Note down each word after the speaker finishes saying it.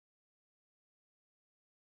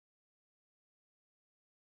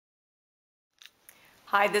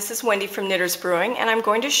Hi, this is Wendy from Knitters Brewing, and I'm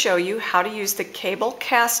going to show you how to use the cable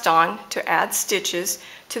cast-on to add stitches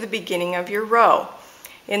to the beginning of your row.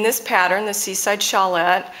 In this pattern, the Seaside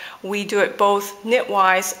Shawlette, we do it both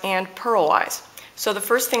knit-wise and purl-wise. So the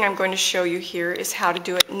first thing I'm going to show you here is how to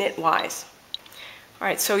do it knit-wise.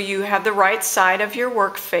 Alright, so you have the right side of your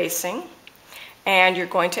work facing, and you're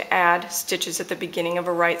going to add stitches at the beginning of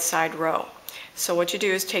a right side row. So what you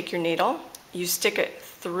do is take your needle, you stick it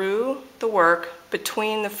through the work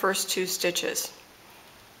between the first two stitches.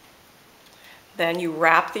 Then you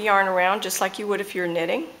wrap the yarn around just like you would if you're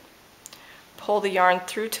knitting. Pull the yarn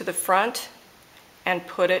through to the front and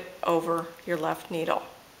put it over your left needle.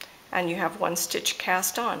 And you have one stitch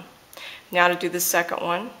cast on. Now to do the second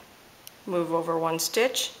one, move over one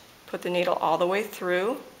stitch, put the needle all the way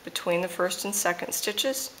through between the first and second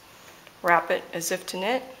stitches, wrap it as if to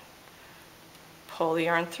knit, pull the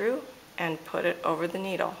yarn through and put it over the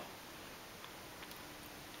needle.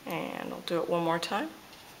 And I'll do it one more time.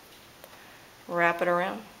 Wrap it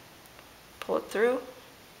around, pull it through,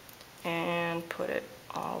 and put it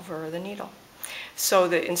over the needle. So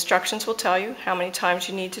the instructions will tell you how many times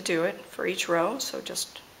you need to do it for each row, so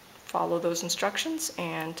just follow those instructions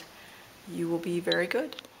and you will be very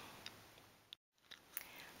good.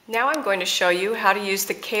 Now I'm going to show you how to use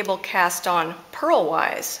the cable cast on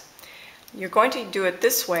purl-wise. You're going to do it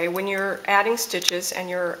this way when you're adding stitches and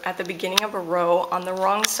you're at the beginning of a row on the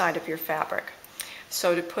wrong side of your fabric.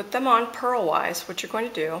 So to put them on purl-wise, what you're going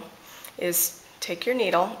to do is take your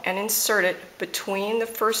needle and insert it between the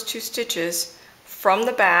first two stitches from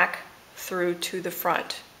the back through to the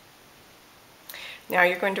front. Now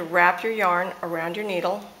you're going to wrap your yarn around your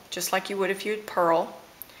needle just like you would if you'd purl.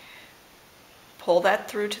 Pull that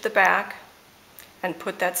through to the back and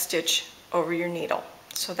put that stitch over your needle.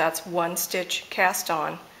 So that's one stitch cast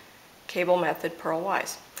on, cable method,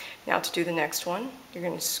 purl-wise. Now to do the next one, you're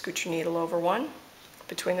going to scoot your needle over one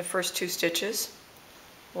between the first two stitches,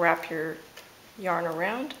 wrap your yarn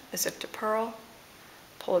around as if to purl,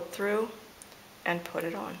 pull it through, and put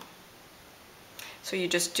it on. So you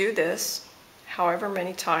just do this however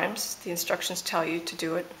many times the instructions tell you to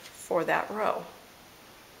do it for that row.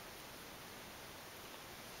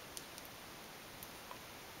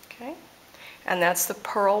 Okay? And that's the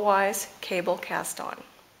purl-wise cable cast on.